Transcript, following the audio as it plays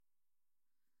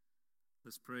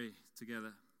Let's pray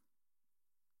together.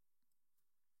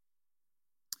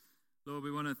 Lord, we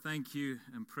want to thank you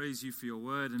and praise you for your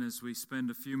word. And as we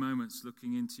spend a few moments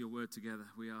looking into your word together,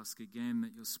 we ask again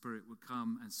that your Spirit would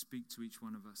come and speak to each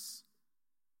one of us.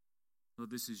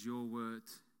 Lord, this is your word.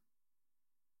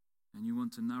 And you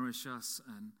want to nourish us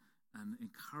and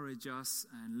encourage us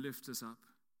and lift us up.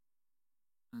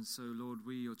 And so, Lord,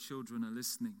 we, your children, are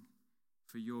listening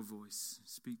for your voice.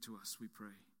 Speak to us, we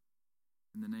pray.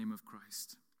 In the name of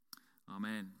Christ.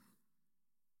 Amen.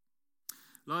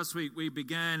 Last week we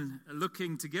began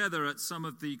looking together at some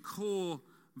of the core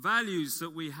values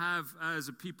that we have as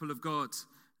a people of God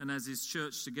and as his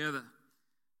church together.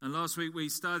 And last week we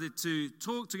started to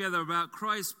talk together about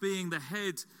Christ being the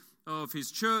head of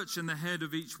his church and the head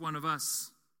of each one of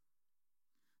us.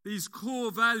 These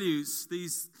core values,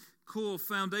 these core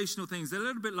foundational things, they're a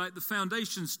little bit like the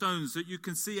foundation stones that you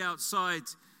can see outside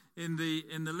in the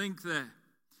link there.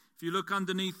 If you look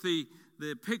underneath the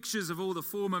pictures of all the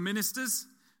former ministers,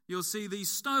 you'll see these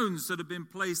stones that have been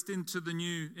placed into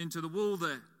the wall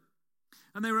there.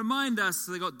 And they remind us,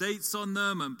 they got dates on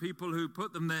them and people who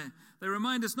put them there. They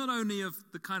remind us not only of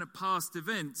the kind of past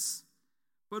events,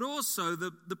 but also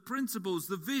the principles,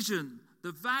 the vision,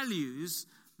 the values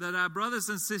that our brothers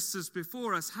and sisters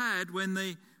before us had when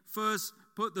they first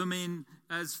put them in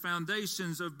as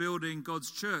foundations of building God's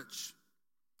church.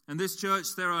 And this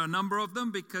church, there are a number of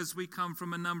them because we come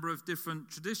from a number of different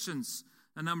traditions,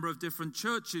 a number of different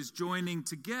churches joining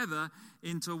together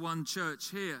into one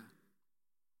church here.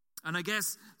 And I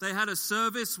guess they had a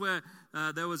service where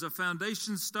there was a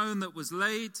foundation stone that was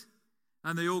laid,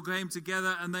 and they all came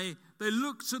together and they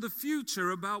looked to the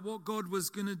future about what God was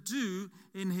going to do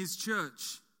in his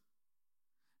church.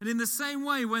 And in the same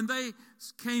way, when they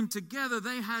came together,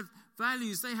 they had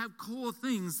values, they had core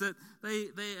things that they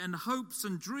and hopes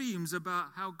and dreams about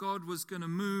how God was going to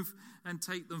move and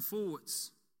take them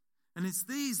forwards. And it's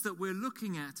these that we're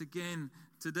looking at again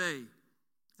today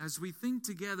as we think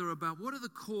together about what are the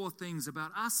core things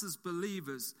about us as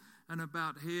believers and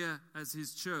about here as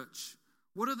his church.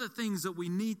 What are the things that we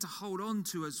need to hold on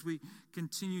to as we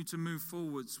continue to move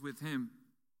forwards with him?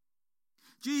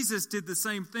 Jesus did the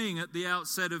same thing at the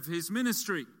outset of his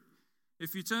ministry.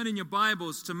 If you turn in your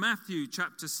Bibles to Matthew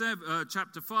chapter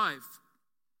 5,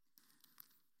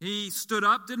 he stood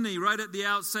up, didn't he, right at the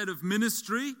outset of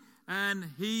ministry, and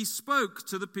he spoke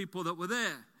to the people that were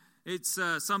there. It's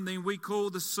something we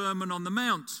call the Sermon on the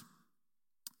Mount.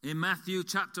 In Matthew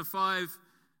chapter 5,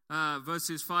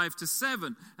 verses 5 to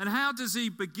 7. And how does he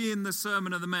begin the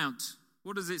Sermon on the Mount?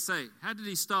 What does it say? How did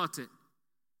he start it?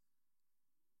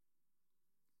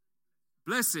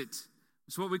 Blessed.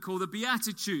 It's what we call the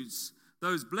Beatitudes.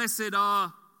 Those blessed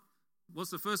are, what's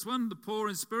the first one? The poor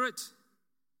in spirit?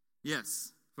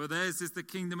 Yes, for theirs is the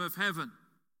kingdom of heaven.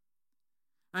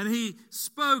 And he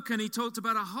spoke and he talked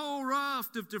about a whole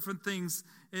raft of different things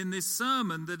in this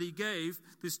sermon that he gave,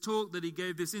 this talk that he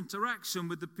gave, this interaction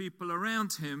with the people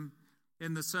around him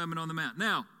in the Sermon on the Mount.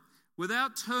 Now,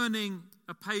 without turning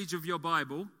a page of your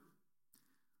Bible,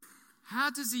 how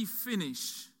does he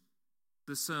finish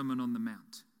the Sermon on the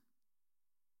Mount?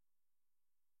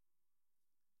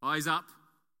 Eyes up.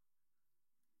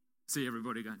 See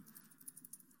everybody going.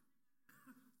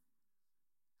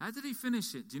 How did he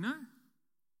finish it? Do you know?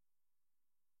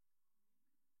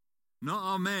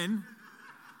 Not amen.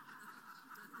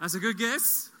 That's a good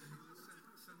guess.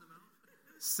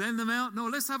 Send them out. No,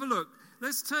 let's have a look.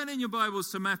 Let's turn in your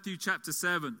Bibles to Matthew chapter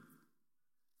 7.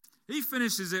 He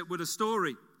finishes it with a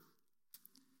story.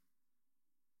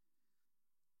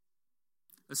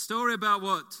 A story about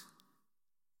what?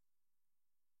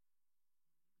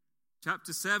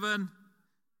 Chapter 7,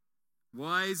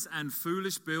 wise and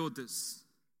foolish builders.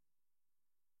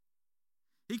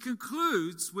 He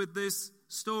concludes with this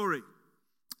story.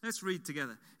 Let's read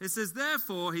together. It says,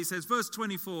 therefore, he says, verse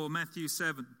 24, Matthew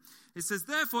 7. It says,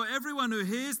 therefore, everyone who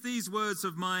hears these words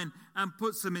of mine and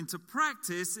puts them into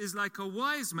practice is like a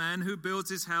wise man who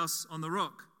builds his house on the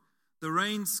rock. The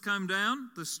rains came down,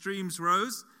 the streams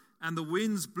rose, and the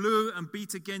winds blew and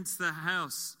beat against the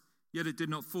house, yet it did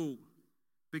not fall,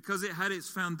 because it had its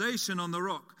foundation on the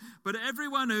rock. But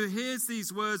everyone who hears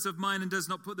these words of mine and does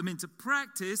not put them into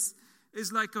practice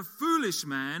is like a foolish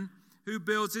man who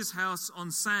builds his house on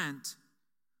sand.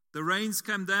 The rains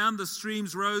came down, the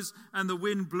streams rose, and the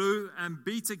wind blew and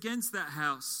beat against that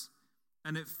house,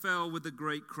 and it fell with a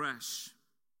great crash.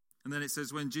 And then it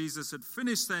says, when Jesus had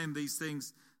finished saying these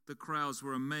things, the crowds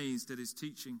were amazed at his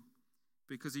teaching,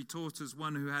 because he taught as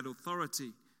one who had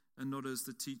authority and not as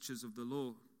the teachers of the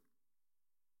law.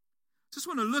 Just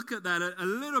want to look at that a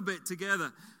little bit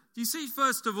together. Do you see,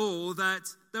 first of all, that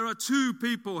there are two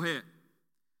people here?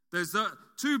 There's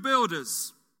two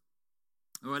builders,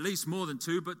 or at least more than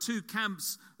two, but two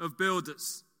camps of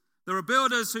builders. There are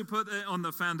builders who put it on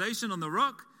the foundation, on the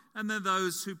rock, and then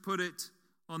those who put it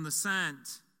on the sand.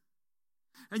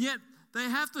 And yet, they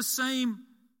have the same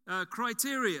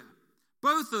criteria.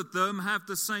 Both of them have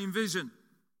the same vision.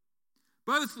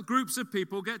 Both groups of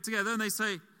people get together and they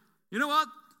say, you know what?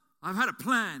 I've had a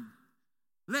plan.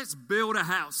 Let's build a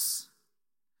house.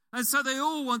 And so they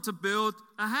all want to build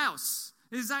a house.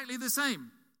 Exactly the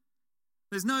same.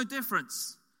 There's no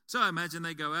difference. So I imagine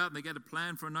they go out and they get a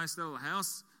plan for a nice little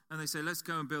house and they say, let's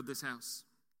go and build this house.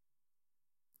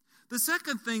 The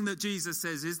second thing that Jesus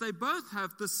says is they both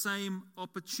have the same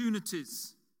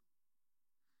opportunities.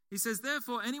 He says,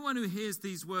 therefore, anyone who hears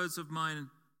these words of mine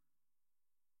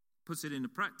puts it into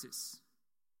practice.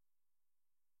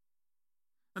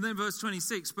 And then verse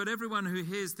 26, but everyone who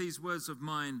hears these words of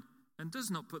mine and does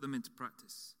not put them into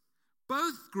practice.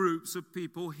 Both groups of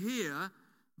people hear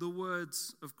the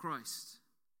words of Christ.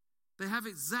 They have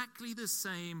exactly the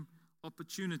same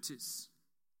opportunities.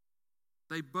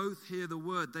 They both hear the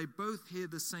word. They both hear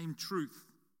the same truth.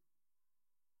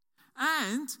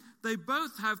 And they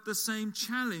both have the same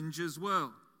challenge as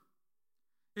well.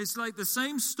 It's like the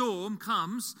same storm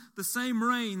comes, the same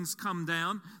rains come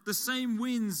down, the same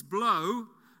winds blow.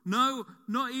 No,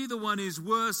 not either one is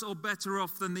worse or better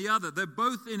off than the other. They're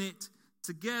both in it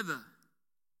together.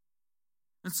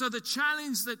 And so the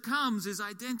challenge that comes is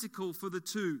identical for the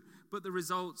two, but the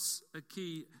results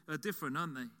are different,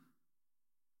 aren't they?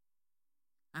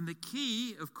 And the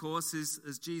key, of course, is,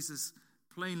 as Jesus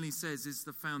plainly says, is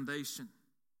the foundation.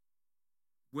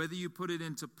 Whether you put it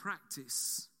into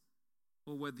practice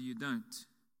or whether you don't.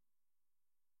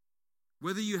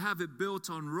 Whether you have it built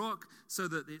on rock so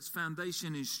that its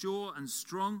foundation is sure and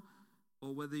strong,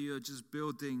 or whether you're just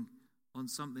building on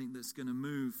something that's going to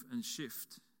move and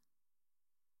shift.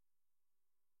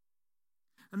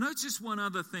 And notice one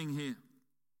other thing here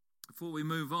before we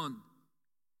move on.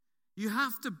 You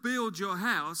have to build your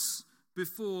house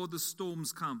before the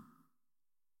storms come.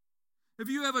 Have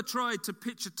you ever tried to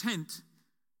pitch a tent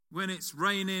when it's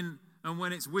raining and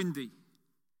when it's windy?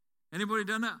 Anybody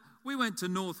done that? We went to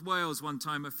North Wales one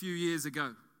time a few years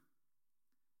ago.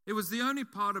 It was the only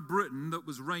part of Britain that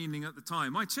was raining at the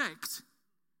time. I checked.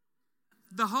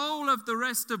 The whole of the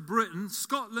rest of Britain,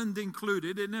 Scotland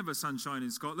included, it never sunshine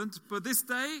in Scotland, but this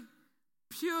day,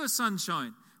 pure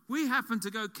sunshine. We happened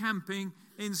to go camping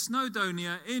in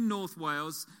Snowdonia in North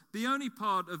Wales, the only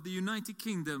part of the United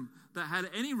Kingdom that had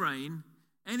any rain,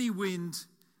 any wind,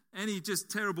 any just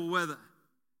terrible weather.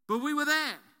 But we were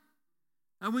there.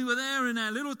 And we were there in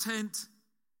our little tent,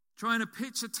 trying to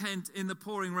pitch a tent in the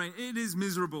pouring rain. It is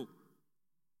miserable.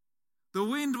 The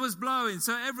wind was blowing,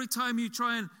 so every time you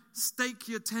try and stake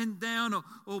your tent down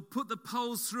or put the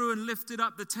poles through and lift it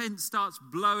up, the tent starts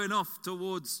blowing off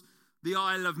towards the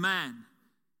Isle of Man.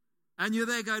 And you're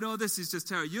there going, oh, this is just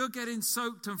terrible. You're getting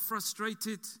soaked and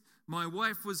frustrated. My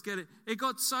wife was it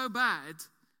got so bad,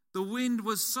 the wind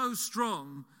was so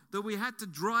strong that we had to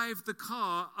drive the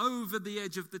car over the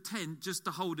edge of the tent just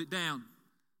to hold it down.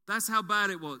 That's how bad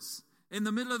it was. In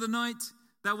the middle of the night,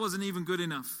 that wasn't even good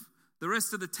enough. The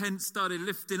rest of the tent started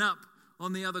lifting up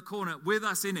on the other corner with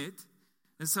us in it.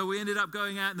 And so we ended up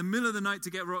going out in the middle of the night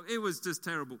to get rock. It was just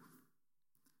terrible.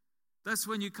 That's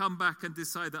when you come back and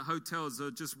decide that hotels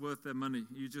are just worth their money.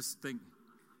 You just think.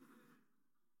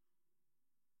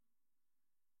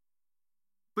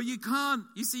 But you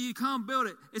can't build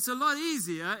it. It's a lot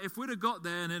easier if we'd have got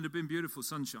there and it had been beautiful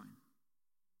sunshine.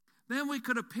 Then we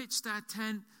could have pitched our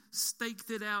tent, staked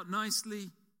it out nicely.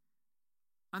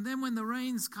 And then when the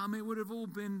rains come, it would have all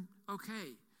been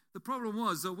okay. The problem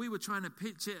was that we were trying to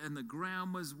pitch it and the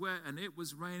ground was wet and it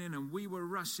was raining and we were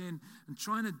rushing and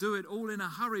trying to do it all in a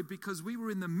hurry because we were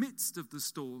in the midst of the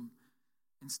storm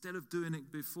instead of doing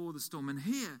it before the storm. And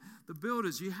here, the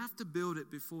builders, you have to build it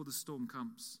before the storm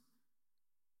comes.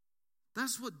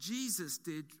 That's what Jesus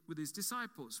did with his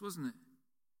disciples, wasn't it?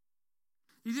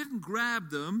 He didn't grab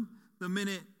them the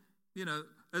minute,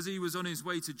 as he was on his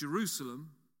way to Jerusalem.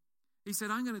 He said,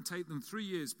 I'm going to take them 3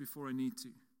 years before I need to.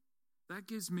 That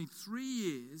gives me 3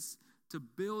 years to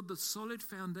build the solid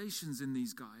foundations in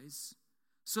these guys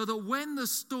so that when the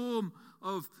storm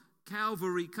of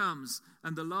Calvary comes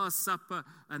and the Last Supper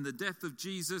and the death of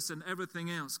Jesus and everything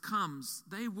else comes,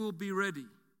 they will be ready.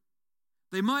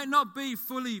 They might not be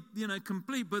fully,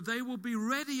 complete, but they will be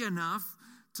ready enough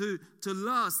to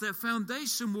last. Their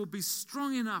foundation will be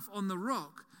strong enough on the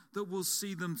rock that will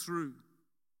see them through.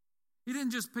 He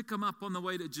didn't just pick them up on the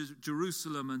way to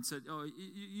Jerusalem and said, oh,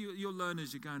 you'll learn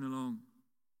as you're going along.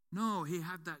 No, he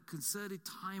had that concerted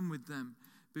time with them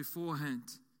beforehand.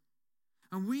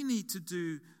 And we need to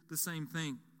do the same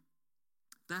thing.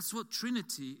 That's what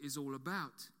Trinity is all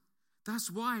about.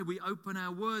 That's why we open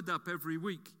our word up every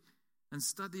week and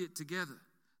study it together.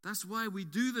 That's why we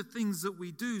do the things that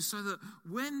we do, so that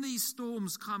when these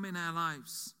storms come in our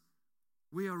lives,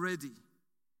 we are ready.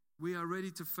 We are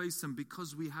ready to face them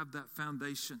because we have that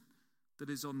foundation that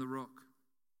is on the rock.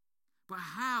 But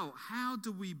how? How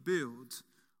do we build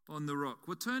on the rock?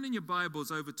 Well, turn in your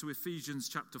Bibles over to Ephesians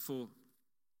chapter 4.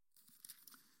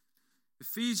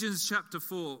 Ephesians chapter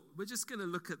 4. We're just going to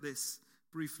look at this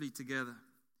briefly together.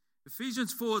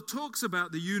 Ephesians 4 talks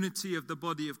about the unity of the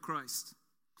body of Christ.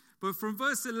 But from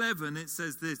verse 11 it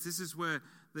says this. This is where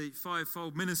the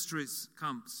fivefold ministries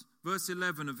comes. Verse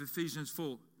 11 of Ephesians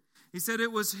 4. He said,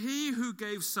 "It was he who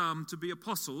gave some to be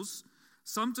apostles,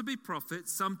 some to be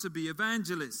prophets, some to be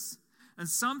evangelists, and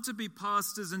some to be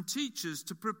pastors and teachers,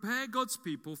 to prepare God's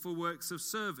people for works of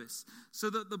service, so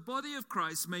that the body of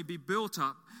Christ may be built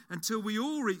up until we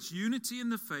all reach unity in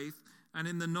the faith and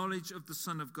in the knowledge of the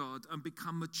Son of God, and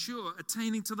become mature,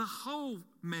 attaining to the whole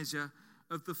measure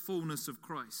of the fullness of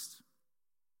Christ.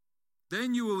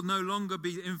 Then you will no longer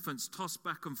be infants, tossed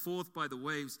back and forth by the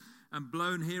waves and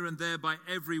blown here and there by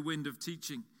every wind of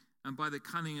teaching and by the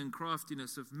cunning and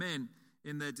craftiness of men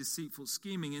in their deceitful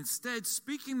scheming. Instead,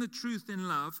 speaking the truth in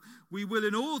love, we will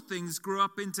in all things grow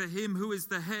up into him who is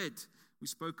the head." We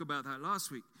spoke about that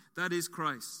last week. That is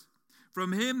Christ.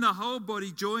 "From him the whole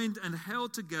body, joined and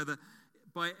held together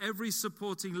by every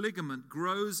supporting ligament,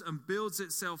 grows and builds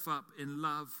itself up in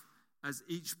love as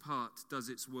each part does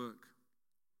its work."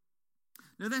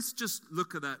 Now let's just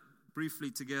look at that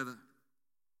briefly together.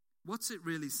 What's it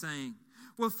really saying?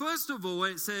 Well, first of all,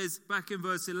 it says back in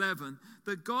verse 11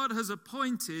 that God has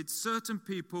appointed certain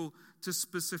people to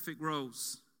specific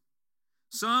roles.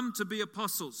 Some to be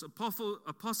apostles.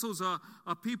 Apostles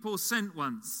are people sent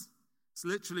ones. It's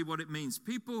literally what it means.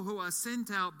 People who are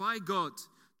sent out by God,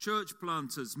 church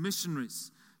planters,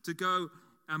 missionaries, to go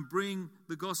and bring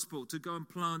the gospel, to go and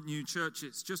plant new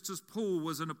churches. Just as Paul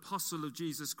was an apostle of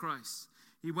Jesus Christ.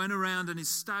 He went around and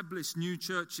established new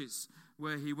churches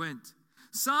where he went.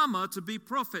 Some are to be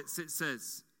prophets, it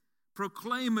says,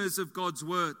 proclaimers of God's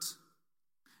word.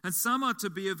 And some are to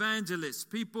be evangelists,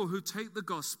 people who take the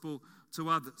gospel to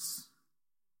others.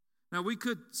 Now, we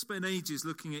could spend ages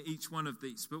looking at each one of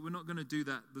these, but we're not going to do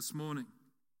that this morning.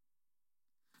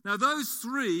 Now, those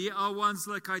three are ones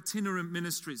like itinerant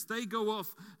ministries. They go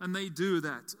off and they do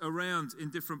that around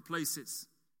in different places.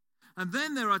 And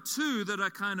then there are two that are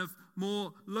kind of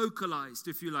more localized,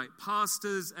 if you like,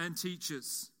 pastors and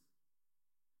teachers.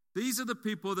 These are the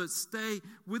people that stay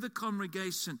with the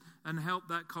congregation and help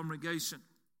that congregation.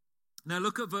 Now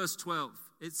look at verse 12.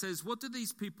 It says, what do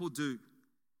these people do?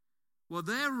 Well,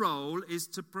 their role is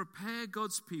to prepare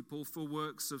God's people for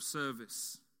works of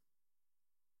service.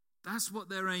 That's what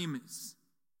their aim is.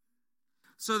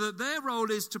 So that their role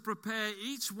is to prepare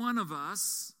each one of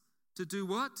us to do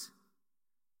what?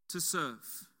 To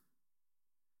serve.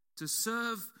 To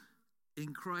serve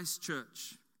in Christ's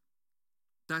church.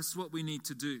 That's what we need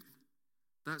to do.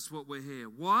 That's what we're here.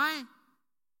 Why?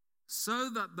 So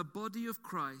that the body of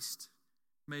Christ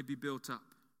may be built up.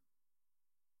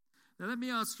 Now let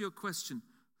me ask you a question.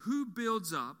 Who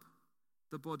builds up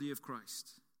the body of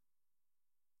Christ?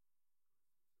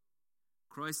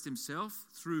 Christ himself.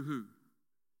 Through who?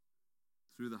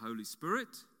 Through the Holy Spirit.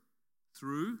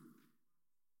 Through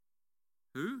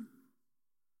who?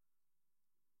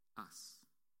 Us.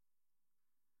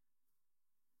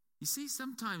 You see,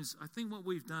 sometimes I think what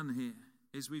we've done here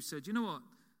is we've said, you know what?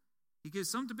 He gives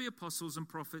some to be apostles and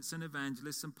prophets and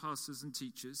evangelists and pastors and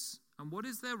teachers. And what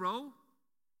is their role?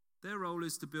 Their role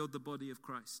is to build the body of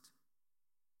Christ,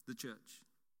 the church.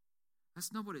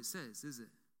 That's not what it says, is it?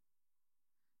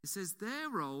 It says their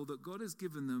role that God has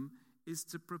given them is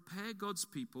to prepare God's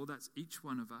people, that's each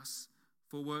one of us,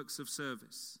 for works of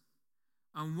service.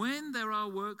 And when there are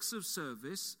works of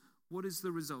service, what is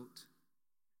the result?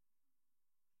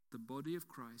 The body of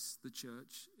Christ, the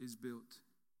church, is built.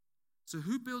 So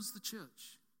who builds the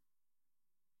church?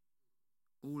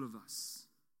 All of us.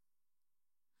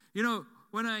 You know,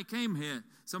 when I came here,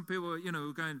 some people, were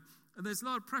going, and there's a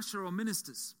lot of pressure on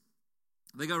ministers.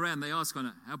 They go around, they ask on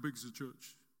it, how big is the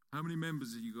church? How many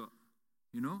members have you got?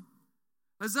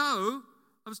 As though,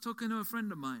 I was talking to a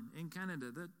friend of mine in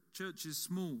Canada, that church is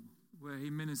small where he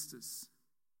ministers.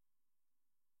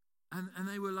 And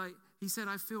they were like, he said,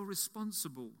 I feel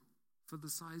responsible for the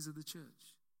size of the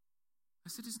church. I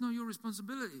said, it's not your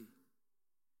responsibility.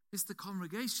 It's the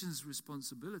congregation's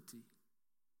responsibility.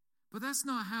 But that's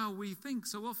not how we think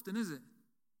so often, is it?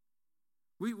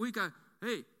 We go,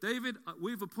 hey, David,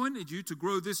 we've appointed you to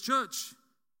grow this church.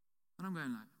 And I'm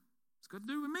going like, it's got to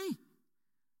do with me.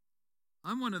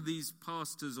 I'm one of these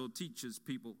pastors or teachers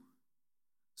people.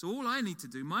 So all I need to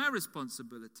do, my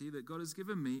responsibility that God has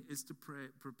given me, is to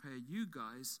prepare you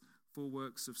guys for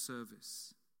works of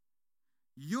service.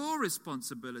 Your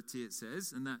responsibility, it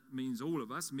says, and that means all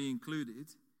of us, me included,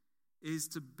 is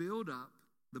to build up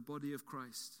the body of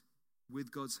Christ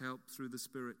with God's help through the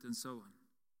Spirit and so on.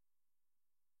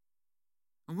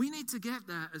 And we need to get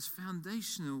that as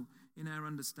foundational in our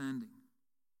understanding.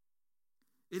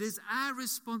 It is our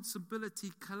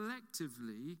responsibility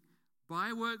collectively,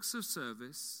 by works of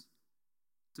service,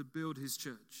 to build his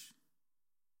church.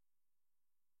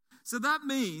 So that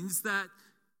means that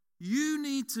you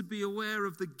need to be aware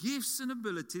of the gifts and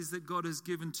abilities that God has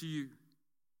given to you.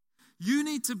 You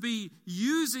need to be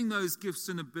using those gifts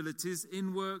and abilities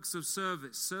in works of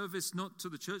service. Service not to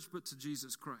the church, but to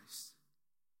Jesus Christ.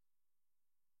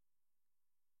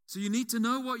 So you need to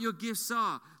know what your gifts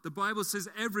are. The Bible says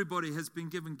everybody has been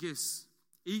given gifts.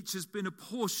 Each has been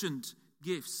apportioned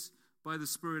gifts by the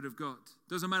Spirit of God.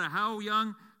 Doesn't matter how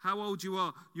young, how old you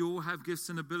are, you all have gifts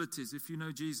and abilities. If you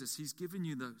know Jesus, he's given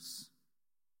you those.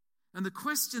 And the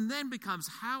question then becomes,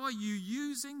 how are you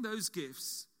using those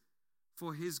gifts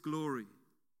for his glory?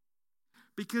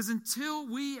 Because until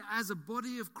we as a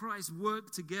body of Christ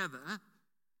work together,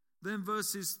 then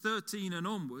verses 13 and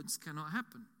onwards cannot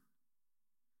happen.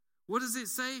 What does it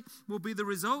say will be the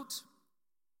result?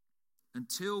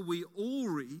 Until we all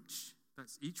reach,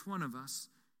 that's each one of us,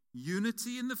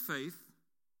 unity in the faith,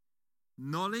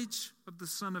 knowledge of the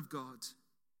Son of God,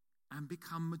 and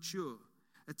become mature,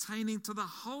 attaining to the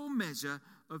whole measure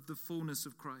of the fullness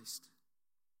of Christ.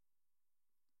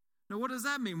 Now, what does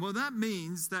that mean? Well, that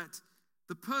means that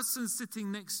the person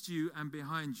sitting next to you and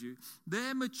behind you,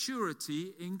 their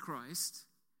maturity in Christ,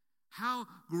 how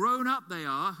grown up they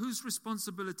are, whose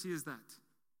responsibility is that?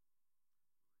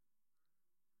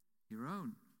 Your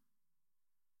own.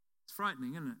 It's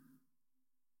frightening, isn't it?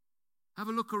 Have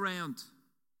a look around.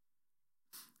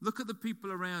 Look at the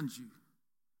people around you.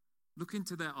 Look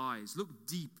into their eyes. Look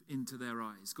deep into their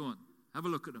eyes. Go on, have a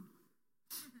look at them.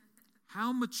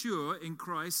 How mature in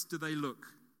Christ do they look?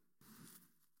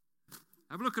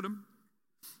 Have a look at them.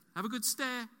 Have a good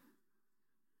stare.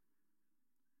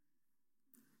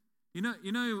 You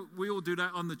know, we all do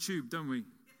that on the tube, don't we?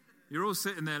 You're all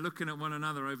sitting there looking at one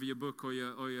another over your book or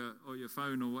your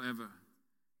phone or whatever,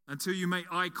 until you make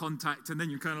eye contact, and then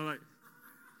you're kind of like,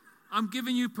 I'm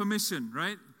giving you permission,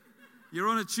 right? You're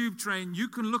on a tube train. You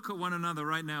can look at one another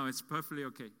right now. It's perfectly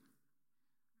okay.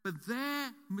 But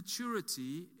their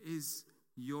maturity is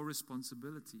your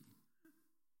responsibility.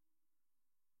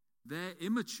 Their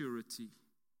immaturity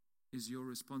is your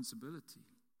responsibility.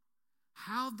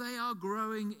 How they are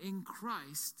growing in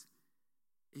Christ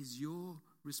is your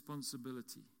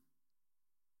responsibility.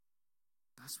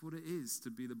 That's what it is to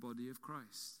be the body of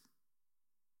Christ.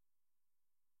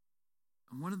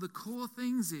 And one of the core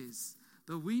things is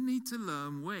that we need to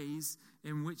learn ways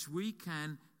in which we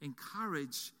can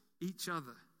encourage each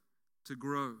other to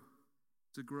grow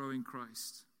in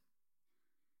Christ.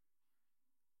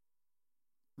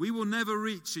 We will never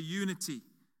reach a unity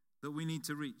that we need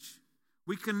to reach.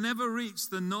 We can never reach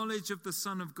the knowledge of the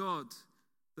Son of God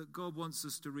that God wants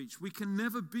us to reach. We can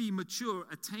never be mature,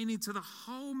 attaining to the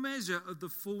whole measure of the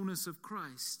fullness of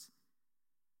Christ,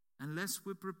 unless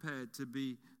we're prepared to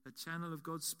be a channel of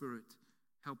God's Spirit,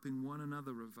 helping one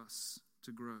another of us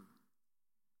to grow.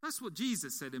 That's what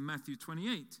Jesus said in Matthew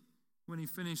 28 when he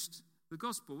finished the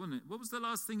gospel, wasn't it? What was the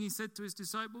last thing he said to his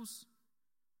disciples?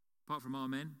 Apart from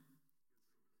amen.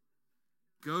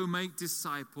 Go make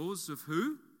disciples of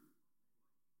who?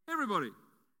 Everybody.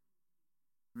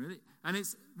 Really? And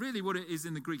it's really what it is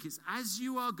in the Greek. It's as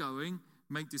you are going,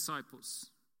 make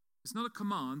disciples. It's not a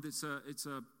command. It's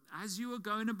a as you are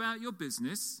going about your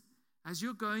business, as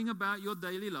you're going about your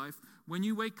daily life, when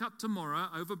you wake up tomorrow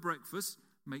over breakfast,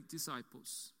 make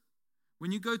disciples.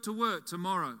 When you go to work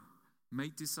tomorrow,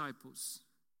 make disciples.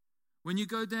 When you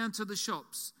go down to the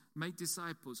shops, make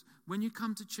disciples. When you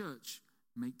come to church,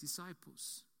 make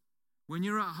disciples. When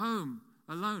you're at home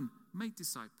alone, make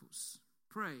disciples.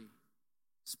 Pray.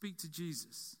 Speak to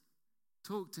Jesus.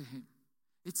 Talk to him.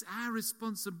 It's our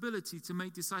responsibility to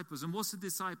make disciples. And what's a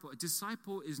disciple? A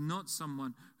disciple is not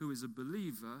someone who is a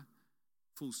believer,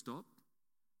 full stop,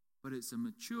 but it's a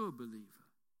mature believer.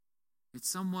 It's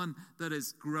someone that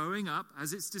is growing up,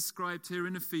 as it's described here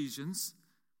in Ephesians,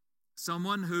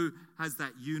 someone who has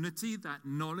that unity, that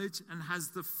knowledge, and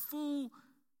has the full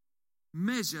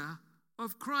measure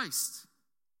of Christ.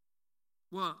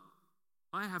 Well,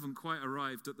 I haven't quite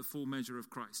arrived at the full measure of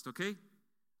Christ, okay?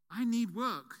 I need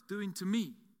work doing to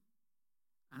me.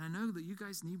 And I know that you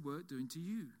guys need work doing to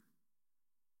you.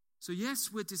 So yes,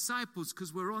 we're disciples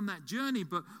because we're on that journey,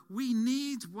 but we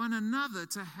need one another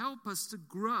to help us to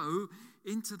grow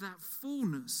into that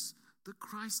fullness that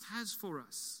Christ has for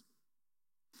us.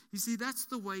 You see, that's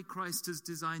the way Christ has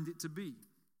designed it to be.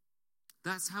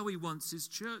 That's how he wants his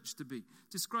church to be.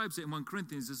 Describes it in 1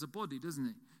 Corinthians as a body, doesn't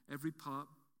it? Every part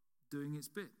doing its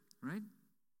bit, right?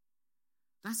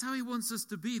 That's how he wants us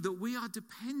to be, that we are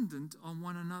dependent on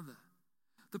one another.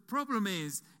 The problem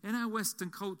is, in our Western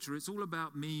culture, it's all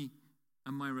about me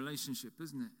and my relationship,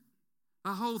 isn't it?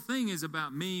 The whole thing is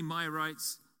about me, my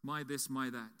rights, my this, my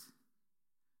that.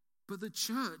 But the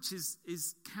church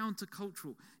is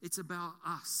countercultural. It's about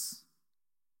us.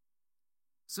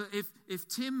 So if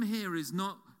Tim here is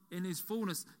not in his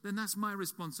fullness, then that's my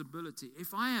responsibility.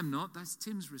 If I am not, that's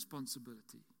Tim's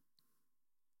responsibility.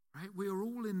 Right? We are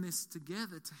all in this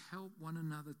together to help one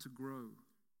another to grow.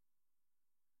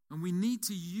 And we need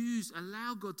to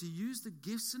allow God to use the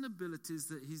gifts and abilities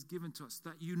that he's given to us,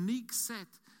 that unique set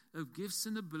of gifts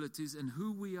and abilities and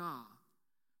who we are,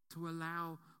 to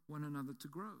allow one another to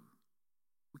grow.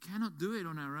 We cannot do it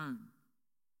on our own.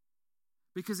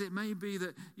 Because it may be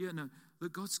that,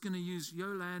 that God's going to use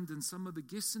Yolande and some of the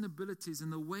gifts and abilities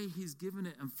and the way he's given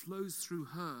it and flows through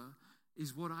her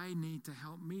is what I need to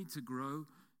help me to grow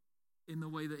in the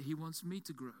way that he wants me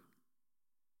to grow.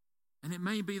 And it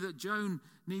may be that Joan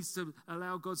needs to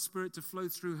allow God's Spirit to flow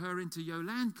through her into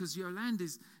Yolande, because Yolande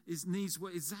needs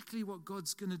exactly what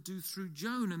God's going to do through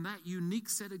Joan and that unique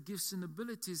set of gifts and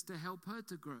abilities to help her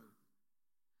to grow.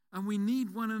 And we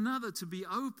need one another to be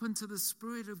open to the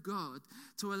Spirit of God,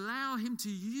 to allow him to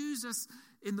use us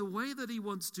in the way that he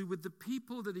wants to, with the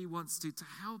people that he wants to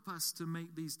help us to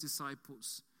make these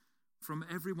disciples from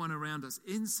everyone around us,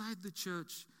 inside the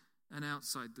church and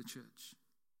outside the church.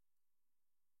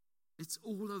 It's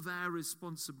all of our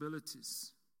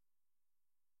responsibilities.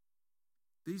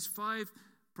 These 5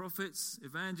 prophets,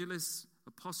 evangelists,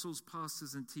 apostles,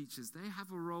 pastors, and teachers, they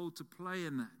have a role to play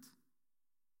in that.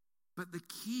 But the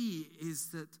key is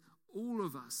that all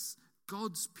of us,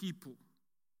 God's people,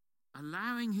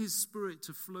 allowing his Spirit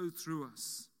to flow through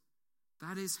us,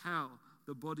 that is how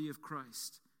the body of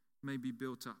Christ may be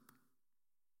built up.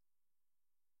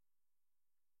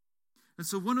 And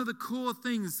so one of the core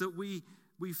things that we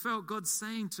felt God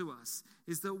saying to us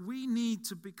is that we need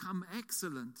to become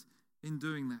excellent in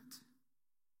doing that.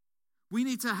 We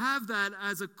need to have that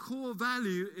as a core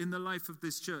value in the life of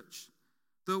this church,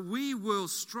 that we will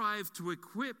strive to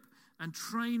equip and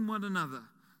train one another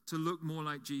to look more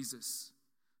like Jesus,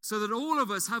 so that all of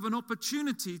us have an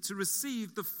opportunity to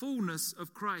receive the fullness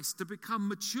of Christ, to become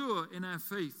mature in our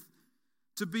faith,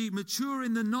 to be mature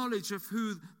in the knowledge of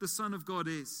who the Son of God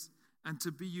is, and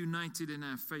to be united in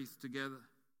our faith together.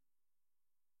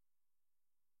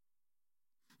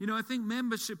 I think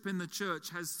membership in the church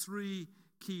has 3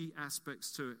 key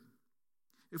aspects to it.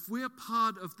 If we're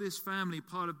part of this family,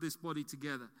 part of this body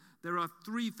together, there are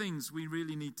 3 things we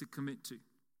really need to commit to.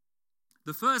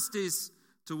 The first is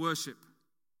to worship.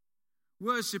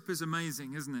 Worship is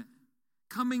amazing, isn't it?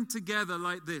 Coming together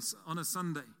like this on a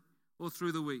Sunday or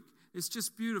through the week, it's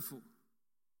just beautiful.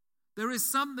 There is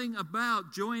something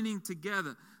about joining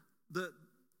together that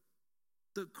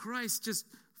Christ just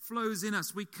flows in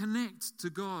us. We connect to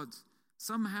God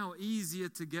somehow easier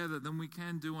together than we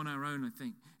can do on our own, I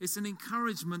think. It's an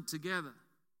encouragement together.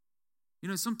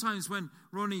 Sometimes when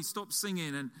Ronnie stops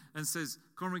singing and says,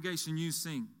 "Congregation, you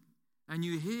sing," and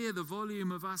you hear the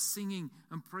volume of us singing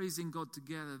and praising God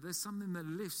together, there's something that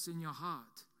lifts in your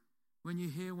heart when you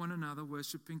hear one another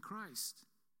worshiping Christ.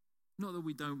 Not that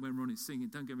we don't when Ronnie's singing,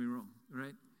 don't get me wrong,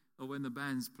 right? Or when the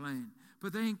band's playing.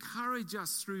 But they encourage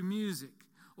us through music,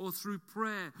 or through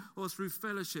prayer, or through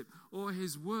fellowship, or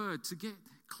his word, to get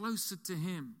closer to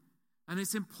him. And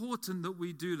it's important that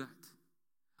we do that.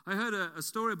 I heard a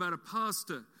story about a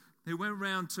pastor who went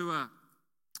round to a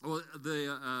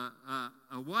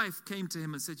wife came to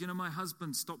him and said, my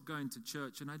husband stopped going to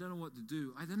church and I don't know what to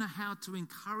do. I don't know how to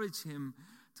encourage him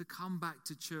to come back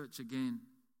to church again.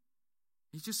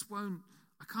 He just won't,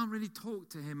 I can't really talk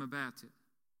to him about it.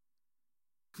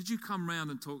 Could you come round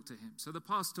and talk to him? So the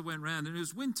pastor went round, and it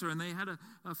was winter, and they had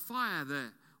a fire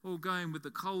there, all going with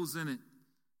the coals in it.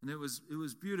 And it was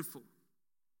beautiful.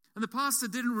 And the pastor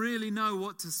didn't really know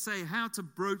what to say, how to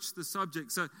broach the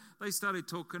subject. So they started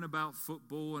talking about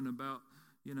football and about,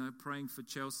 praying for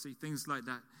Chelsea, things like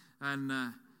that.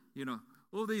 And,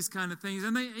 all these kind of things.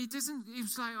 And he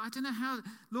was like, I don't know how,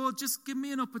 Lord, just give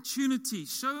me an opportunity.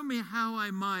 Show me how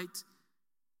I might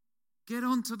get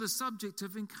onto the subject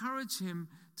of encourage him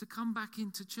to come back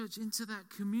into church, into that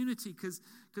community, because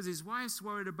his wife's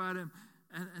worried about him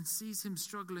and sees him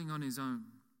struggling on his own.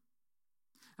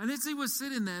 And as he was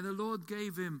sitting there, the Lord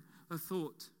gave him a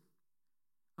thought.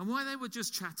 And while they were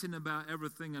just chatting about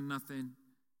everything and nothing,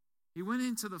 he went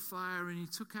into the fire and he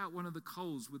took out one of the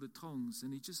coals with the tongs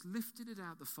and he just lifted it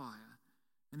out the fire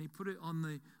and he put it on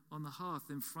the hearth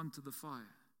in front of the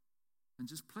fire and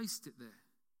just placed it there.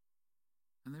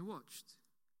 And they watched.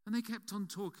 And they kept on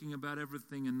talking about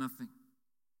everything and nothing.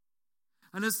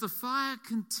 And as the fire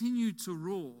continued to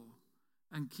roar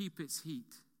and keep its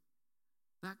heat,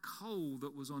 that coal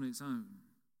that was on its own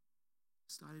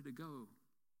started to go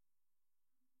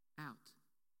out.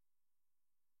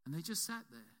 And they just sat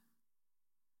there.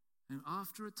 And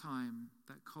after a time,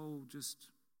 that coal just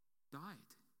died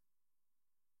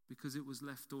because it was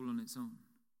left all on its own.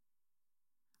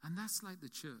 And that's like the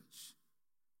church.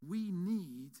 We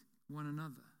need one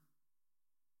another.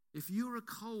 If you're a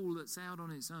coal that's out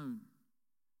on its own,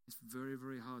 it's very,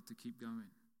 very hard to keep going.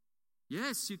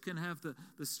 Yes, you can have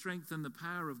the strength and the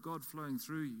power of God flowing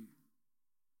through you,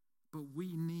 but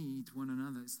we need one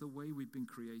another. It's the way we've been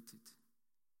created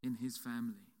in his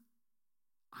family.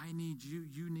 I need you,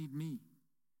 you need me.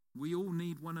 We all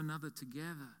need one another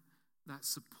together, that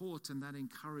support and that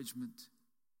encouragement.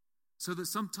 So that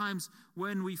sometimes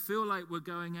when we feel like we're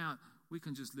going out, we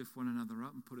can just lift one another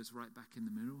up and put us right back in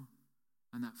the middle.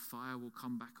 And that fire will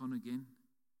come back on again.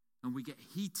 And we get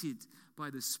heated by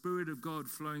the Spirit of God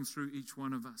flowing through each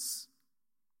one of us.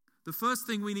 The first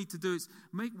thing we need to do is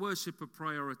make worship a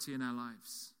priority in our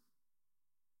lives.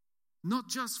 Not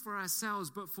just for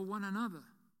ourselves, but for one another.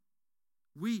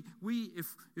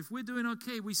 If we're doing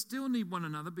okay, we still need one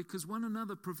another because one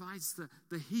another provides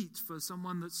the heat for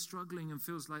someone that's struggling and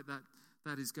feels like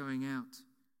that is going out.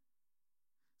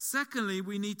 Secondly,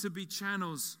 we need to be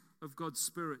channels of God's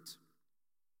Spirit.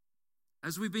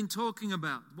 As we've been talking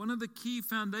about, one of the key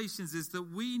foundations is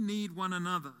that we need one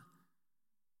another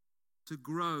to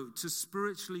grow, to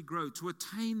spiritually grow, to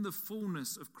attain the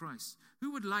fullness of Christ.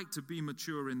 Who would like to be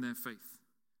mature in their faith?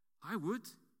 I would.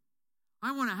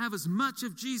 I want to have as much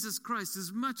of Jesus Christ,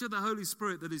 as much of the Holy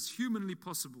Spirit that is humanly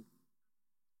possible.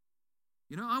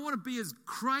 You know, I want to be as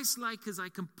Christ-like as I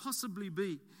can possibly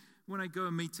be when I go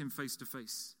and meet him face to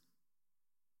face.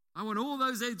 I want all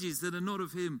those edges that are not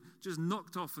of him just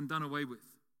knocked off and done away with.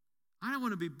 I don't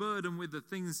want to be burdened with the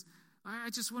things. I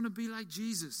just want to be like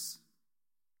Jesus.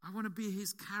 I want to be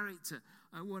his character.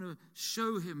 I want to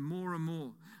show him more and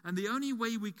more. And the only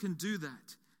way we can do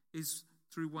that is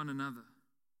through one another.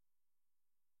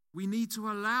 We need to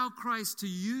allow Christ to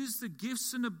use the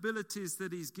gifts and abilities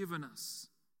that he's given us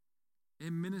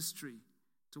in ministry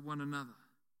to one another.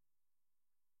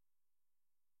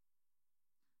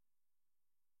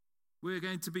 We're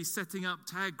going to be setting up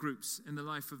tag groups in the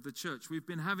life of the church. We've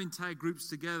been having tag groups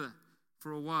together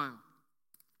for a while.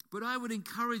 But I would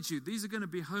encourage you, these are going to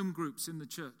be home groups in the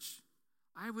church.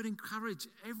 I would encourage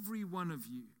every one of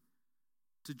you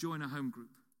to join a home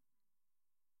group.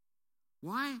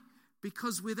 Why?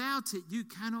 Because without it, you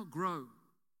cannot grow.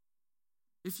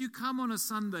 If you come on a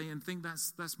Sunday and think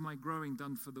that's my growing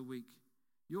done for the week,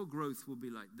 your growth will be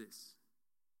like this.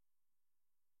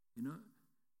 You know,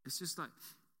 it's just like,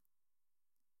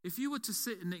 if you were to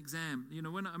sit an exam, you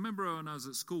know, I remember when I was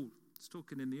at school, I was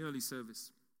talking in the early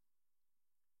service.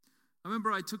 I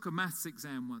remember I took a maths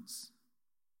exam once.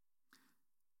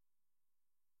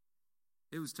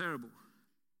 It was terrible.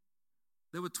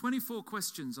 There were 24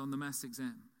 questions on the maths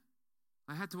exam.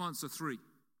 I had to answer 3.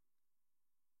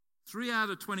 3 out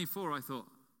of 24, I thought,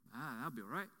 that'll be all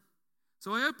right.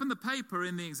 So I opened the paper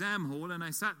in the exam hall and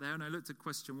I sat there and I looked at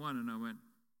question 1 and I went,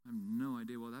 I have no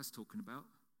idea what that's talking about.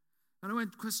 And I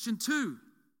went, question 2.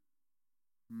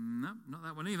 No, not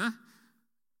that one either.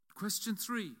 Question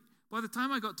 3. By the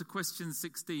time I got to question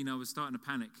 16, I was starting to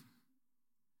panic.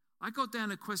 I got down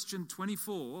to question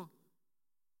 24,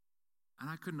 and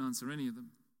I couldn't answer any of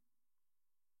them.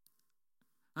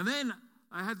 And then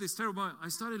I had this terrible moment. I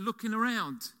started looking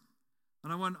around,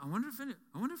 and I went, I wonder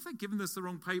if they've given us the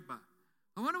wrong paper.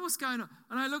 I wonder what's going on.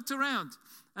 And I looked around,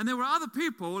 and there were other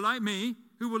people like me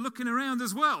who were looking around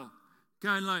as well,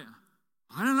 going like,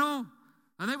 I don't know.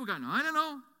 And they were going, I don't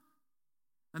know.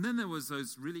 And then there was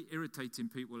those really irritating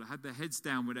people that had their heads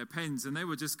down with their pens and they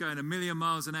were just going a million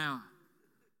miles an hour.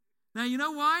 Now, you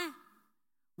know why?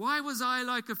 Why was I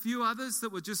like a few others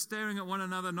that were just staring at one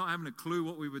another, not having a clue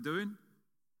what we were doing?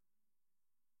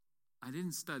 I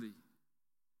didn't study.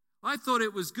 I thought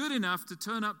it was good enough to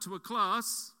turn up to a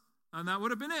class and that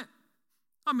would have been it.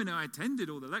 I mean, I attended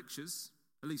all the lectures,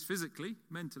 at least physically.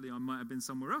 Mentally, I might have been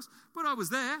somewhere else, but I was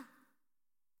there.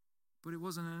 But it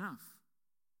wasn't enough.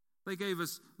 They gave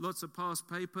us lots of past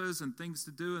papers and things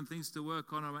to do and things to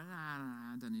work on. I went,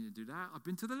 nah, I don't need to do that. I've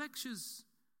been to the lectures.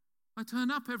 I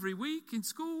turn up every week in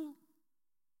school.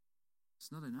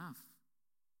 It's not enough.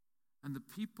 And the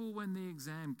people, when the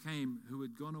exam came, who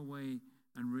had gone away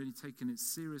and really taken it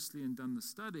seriously and done the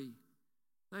study,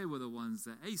 they were the ones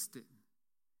that aced it.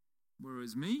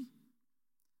 Whereas me,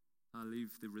 I'll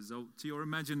leave the result to your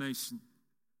imagination.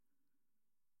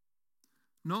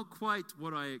 Not quite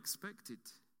what I expected.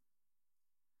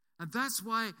 And that's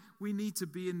why we need to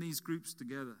be in these groups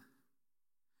together.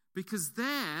 Because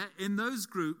there, in those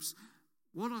groups,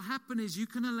 what will happen is you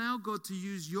can allow God to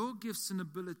use your gifts and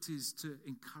abilities to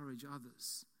encourage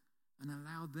others and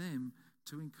allow them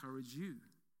to encourage you.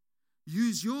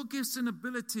 Use your gifts and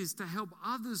abilities to help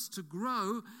others to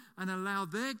grow and allow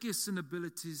their gifts and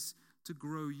abilities to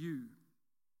grow you.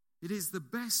 It is the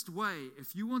best way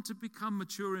if you want to become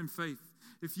mature in faith,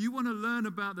 if you want to learn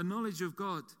about the knowledge of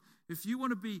God, if you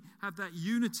want to have that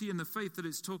unity in the faith that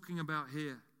it's talking about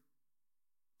here.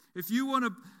 If you want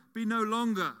to be no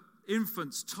longer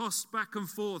infants tossed back and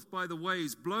forth by the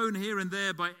waves, blown here and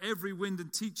there by every wind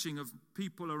and teaching of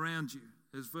people around you,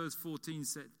 as verse 14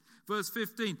 said. Verse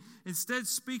 15, instead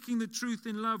speaking the truth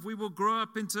in love, we will grow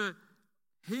up into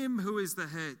Him who is the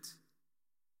head.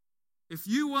 If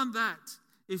you want that,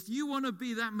 if you want to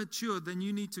be that mature, then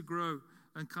you need to grow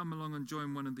and come along and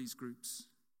join one of these groups.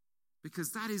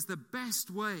 Because that is the best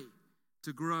way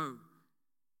to grow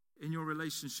in your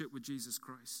relationship with Jesus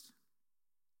Christ.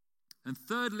 And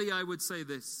thirdly, I would say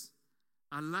this.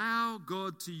 Allow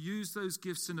God to use those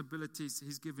gifts and abilities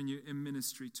He's given you in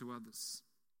ministry to others.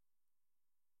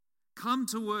 Come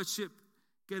to worship,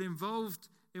 get involved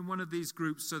in one of these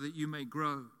groups so that you may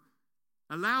grow.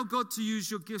 Allow God to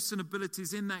use your gifts and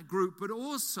abilities in that group, but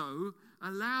also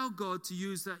allow God to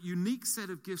use that unique set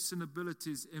of gifts and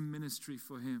abilities in ministry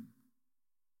for Him.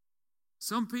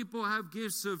 Some people have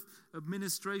gifts of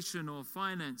administration or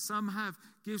finance. Some have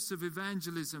gifts of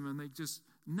evangelism, and they're just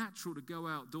natural to go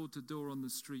out door to door on the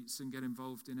streets and get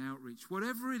involved in outreach.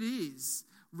 Whatever it is,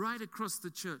 right across the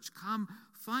church, come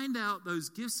find out those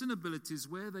gifts and abilities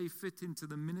where they fit into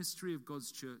the ministry of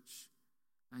God's church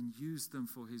and use them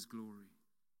for His glory.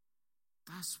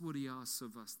 That's what He asks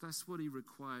of us. That's what He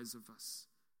requires of us.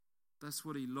 That's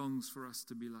what He longs for us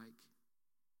to be like.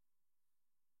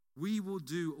 We will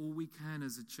do all we can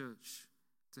as a church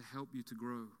to help you to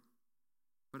grow.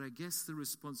 But I guess the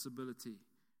responsibility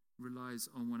relies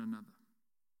on one another.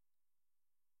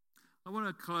 I want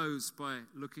to close by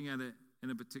looking at it in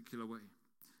a particular way.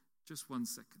 Just 1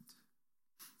 second.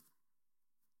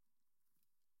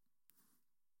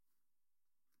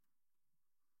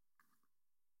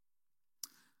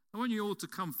 I want you all to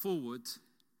come forward.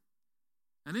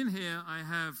 And in here I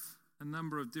have a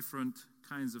number of different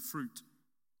kinds of fruit.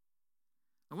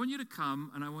 I want you to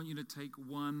come and I want you to take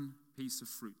one piece of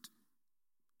fruit.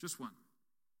 Just one.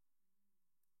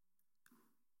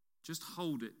 Just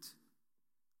hold it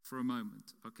for a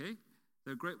moment, okay?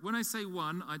 They're great. When I say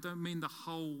one, I don't mean the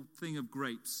whole thing of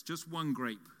grapes. Just one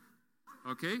grape,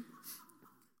 okay?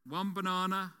 One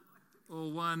banana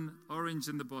or one orange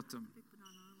in the bottom.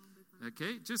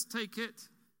 Okay, just take it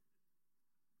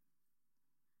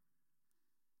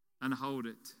and hold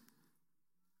it.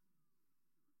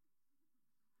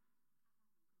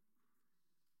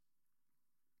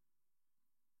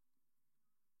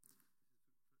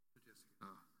 Oh,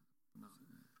 no,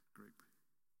 grape.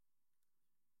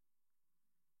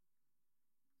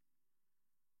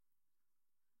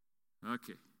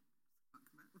 Okay.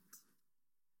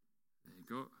 There you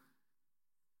go.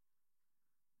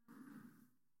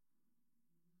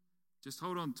 Just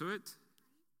hold on to it.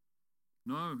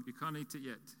 No, you can't eat it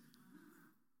yet.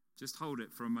 Just hold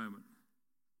it for a moment.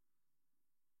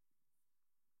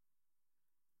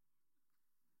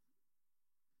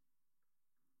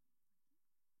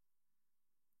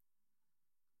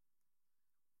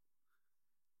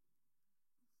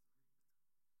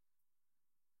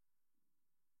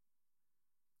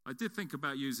 I did think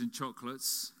about using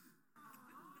chocolates,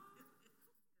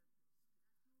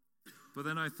 but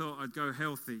then I thought I'd go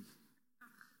healthy.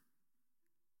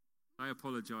 I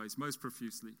apologize most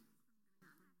profusely.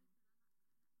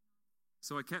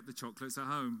 So I kept the chocolates at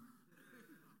home.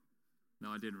 No,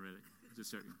 I didn't really.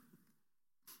 Just joking.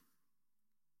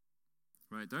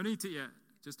 Right, don't eat it yet.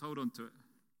 Just hold on to it.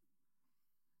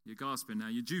 You're gasping now.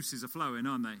 Your juices are flowing,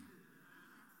 aren't they?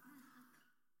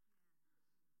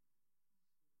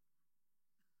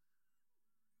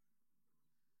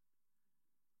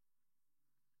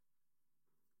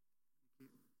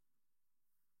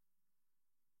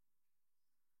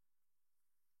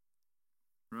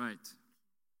 Right.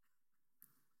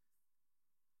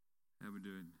 How we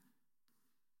doing?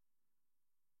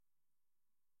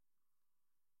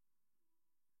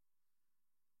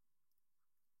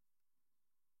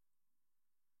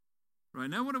 Right,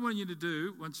 now what I want you to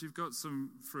do, once you've got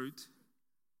some fruit,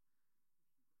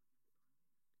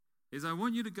 is I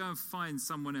want you to go and find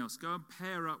someone else. Go and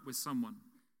pair up with someone.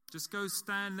 Just go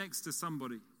stand next to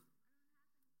somebody.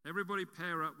 Everybody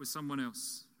pair up with someone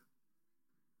else.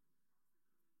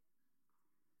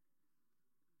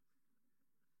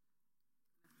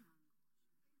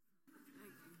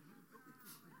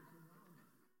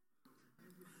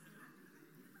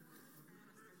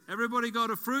 Everybody got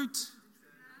a fruit?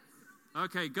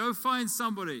 Okay, go find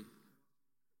somebody.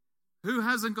 Who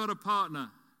hasn't got a partner?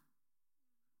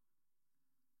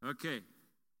 Okay.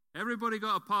 Everybody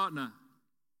got a partner?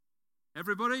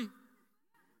 Everybody?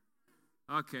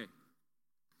 Okay.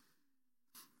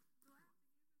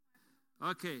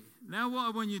 Okay, now what I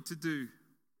want you to do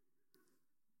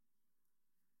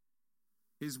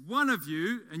is one of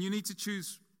you, and you need to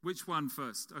choose which one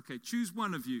first. Okay, choose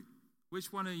one of you.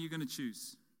 Which one are you going to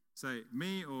choose? Say,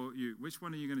 me or you? Which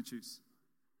one are you going to choose?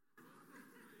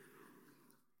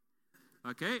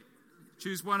 Okay,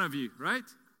 choose one of you, right?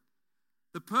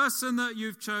 The person that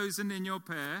you've chosen in your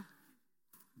pair,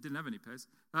 didn't have any pairs,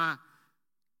 I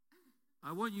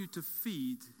want you to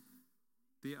feed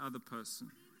the other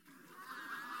person.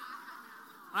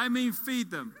 I mean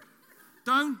feed them.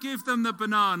 Don't give them the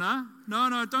banana.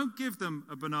 No, don't give them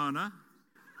a banana.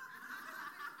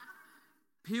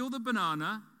 Peel the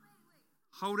banana,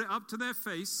 hold it up to their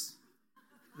face,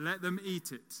 let them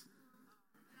eat it.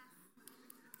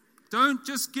 Don't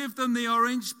just give them the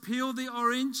orange, peel the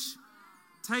orange,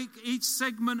 take each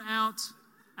segment out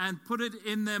and put it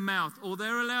in their mouth. All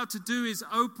they're allowed to do is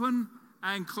open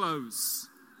and close,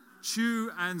 chew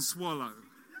and swallow.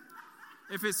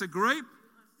 If it's a grape,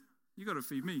 you got to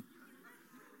feed me.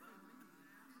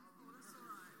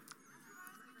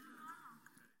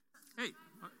 Hey,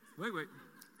 wait.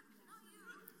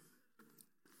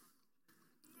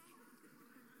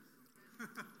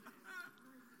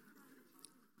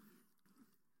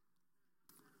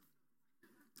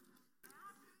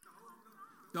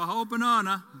 The whole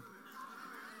banana.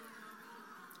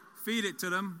 Feed it to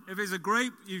them. If it's a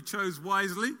grape, you chose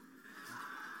wisely,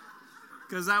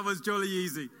 because that was jolly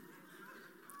easy.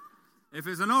 If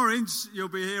it's an orange, you'll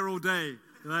be here all day.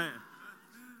 Right?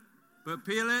 But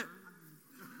peel it,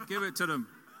 give it to them.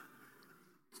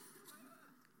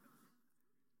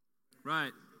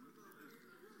 Right.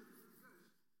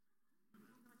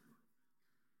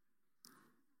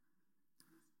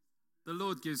 The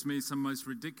Lord gives me some most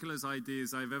ridiculous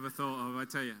ideas I've ever thought of, I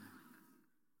tell you.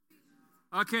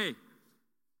 Okay.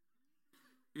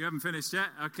 You haven't finished yet?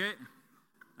 Okay.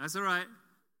 That's all right.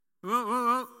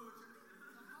 Whoa.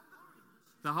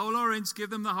 The whole orange, give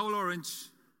them the whole orange.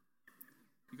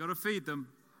 You got to feed them.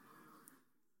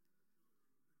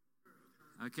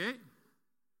 Okay.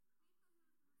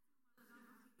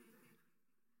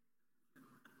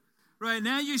 Right,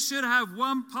 now you should have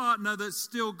one partner that's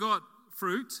still got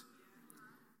fruit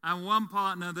and one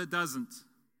partner that doesn't.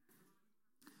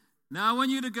 Now I want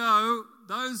you to go,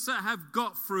 those that have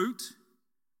got fruit,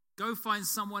 go find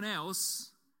someone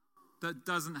else that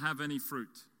doesn't have any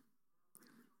fruit.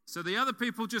 So the other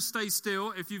people just stay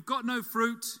still. If you've got no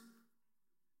fruit,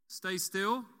 stay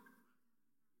still.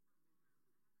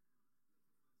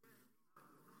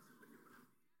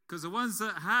 Because the ones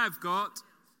that have got,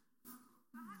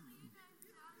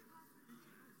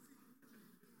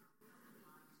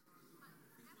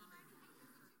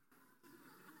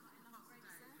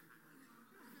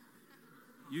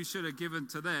 you should have given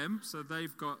to them so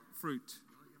they've got fruit.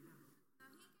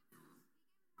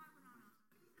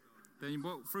 Then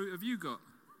what fruit have you got?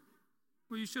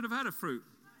 Well, you should have had a fruit.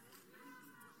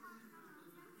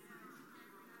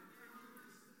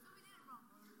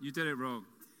 You did it wrong.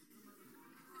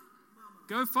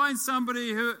 Go find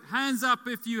somebody who, hands up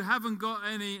if you haven't got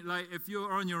any, like if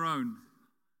you're on your own.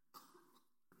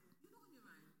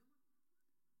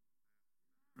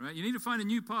 Right? You need to find a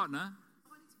new partner.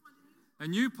 A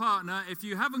new partner. If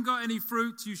you haven't got any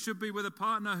fruit, you should be with a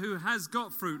partner who has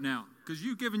got fruit now, because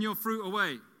you've given your fruit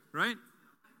away, right?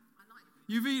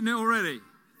 You've eaten it already.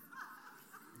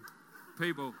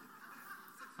 People.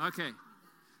 Okay.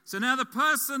 So now the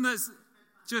person that's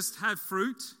just had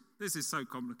fruit, this is so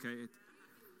complicated,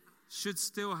 should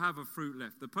still have a fruit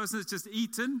left. The person that's just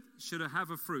eaten should have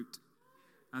a fruit.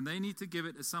 And they need to give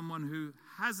it to someone who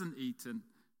hasn't eaten,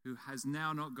 who has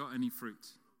now not got any fruit.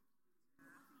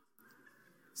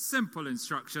 Simple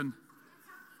instruction.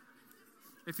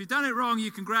 If you've done it wrong,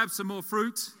 you can grab some more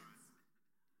fruit.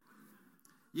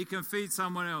 You can feed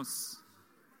someone else.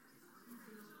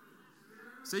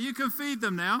 So you can feed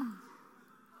them now.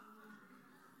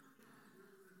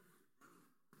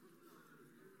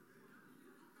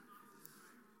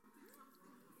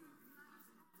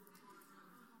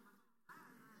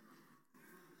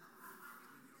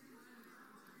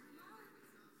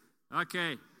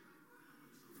 Okay.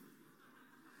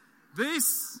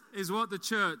 This is what the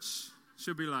church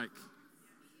should be like.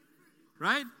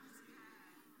 Right?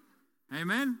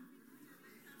 Amen?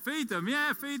 Feed them.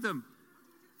 Yeah, feed them.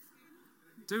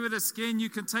 Do it a skin. You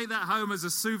can take that home as a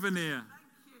souvenir.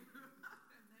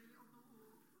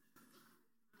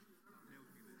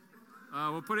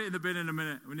 We'll put it in the bin in a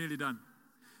minute. We're nearly done.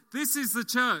 This is the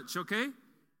church, okay?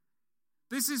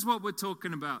 This is what we're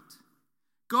talking about.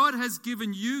 God has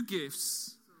given you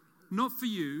gifts, not for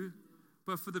you,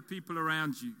 but for the people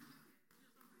around you.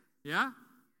 Yeah?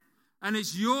 And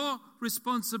it's your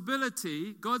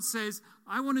responsibility. God says,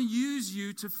 I want to use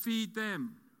you to feed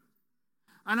them.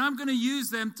 And I'm going to use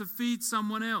them to feed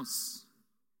someone else.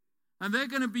 And they're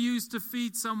going to be used to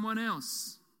feed someone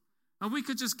else. And we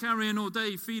could just carry on all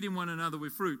day feeding one another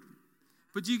with fruit.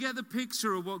 But you get the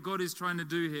picture of what God is trying to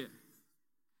do here.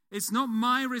 It's not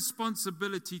my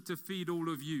responsibility to feed all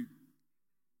of you.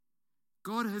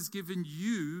 God has given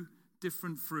you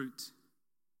different fruit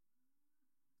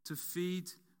to feed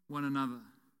one another.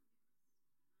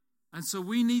 And so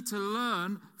we need to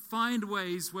learn, find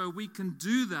ways where we can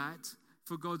do that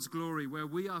for God's glory, where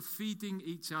we are feeding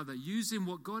each other, using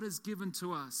what God has given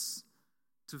to us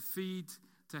to feed,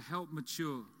 to help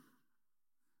mature.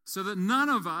 So that none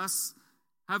of us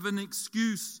have an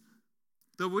excuse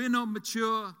that we're not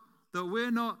mature, that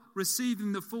we're not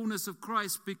receiving the fullness of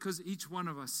Christ, because each one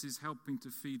of us is helping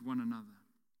to feed one another.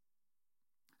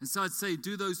 And so I'd say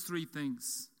do those three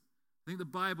things. I think the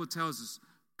Bible tells us,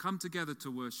 come together to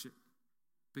worship,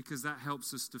 because that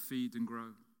helps us to feed and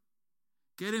grow.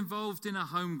 Get involved in a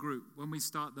home group when we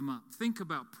start them up. Think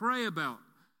about, pray about,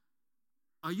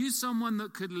 are you someone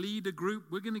that could lead a group?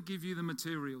 We're going to give you the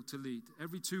material to lead.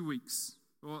 Every 2 weeks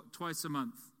or twice a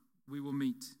month, we will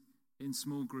meet in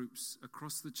small groups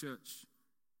across the church.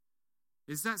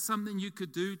 Is that something you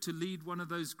could do, to lead one of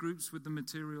those groups with the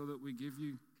material that we give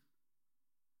you?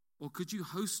 Or could you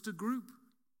host a group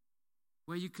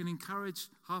where you can encourage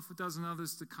half a dozen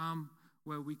others to come,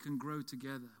 where we can grow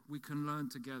together, we can learn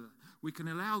together, we can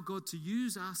allow God to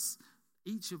use us,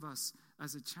 each of us,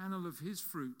 as a channel of His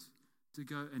fruit to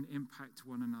go and impact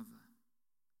one another,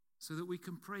 so that we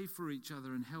can pray for each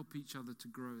other and help each other to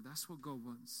grow. That's what God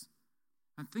wants.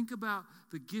 And think about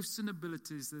the gifts and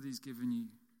abilities that He's given you.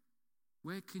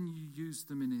 Where can you use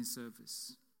them in His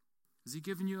service? Has He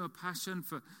given you a passion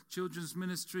for children's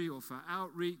ministry or for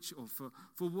outreach or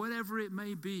for whatever it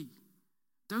may be?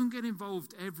 Don't get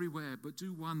involved everywhere, but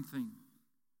do one thing.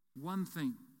 One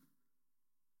thing.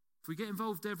 If we get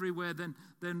involved everywhere, then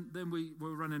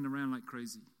we're running around like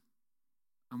crazy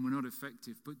and we're not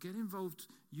effective. But get involved,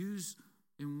 use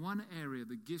in one area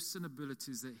the gifts and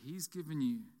abilities that He's given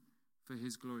you for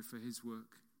His glory, for His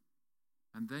work.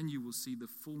 And then you will see the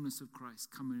fullness of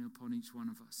Christ coming upon each one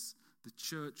of us. The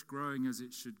church growing as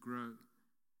it should grow.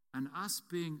 And us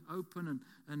being open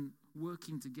and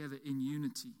working together in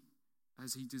unity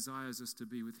as He desires us to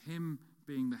be, with Him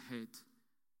being the head,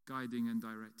 guiding and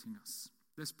directing us.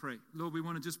 Let's pray. Lord, we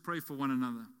want to just pray for one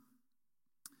another.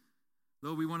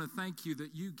 Lord, we want to thank You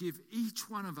that You give each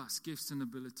one of us gifts and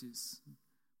abilities.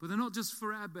 But they're not just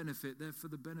for our benefit, they're for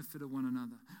the benefit of one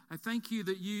another. I thank You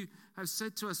that You have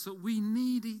said to us that we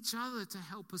need each other to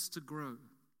help us to grow.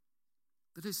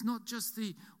 That it's not just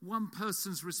the one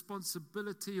person's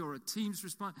responsibility or a team's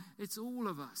responsibility, it's all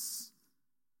of us.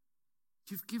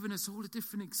 You've given us all the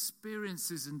different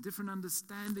experiences and different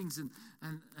understandings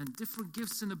and different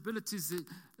gifts and abilities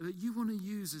that You want to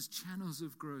use as channels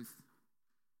of growth.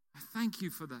 I thank You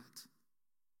for that.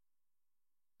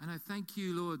 And I thank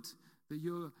You, Lord, that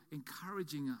You're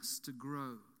encouraging us to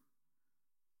grow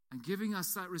and giving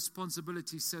us that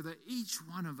responsibility so that each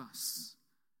one of us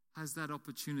has that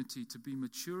opportunity to be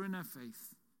mature in our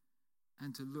faith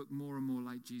and to look more and more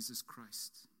like Jesus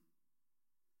Christ.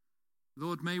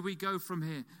 Lord, may we go from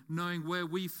here knowing where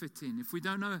we fit in. If we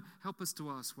don't know, help us to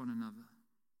ask one another.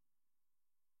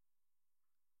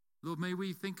 Lord, may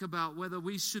we think about whether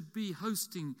we should be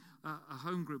hosting a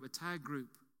home group, a tag group,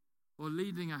 or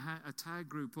leading a tag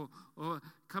group, or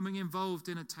coming involved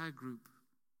in a tag group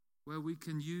where we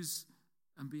can use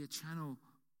and be a channel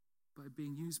by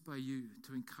being used by You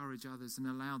to encourage others and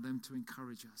allow them to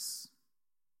encourage us.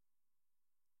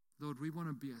 Lord, we want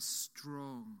to be a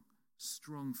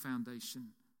strong foundation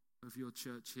of Your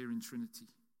church here in Trinity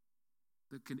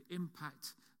that can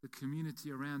impact the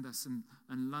community around us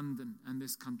and London and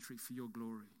this country for Your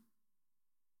glory.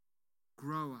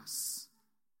 grow us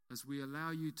as we allow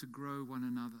you to grow one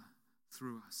another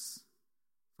through us.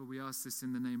 For we ask this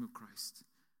in the name of Christ.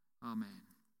 Amen.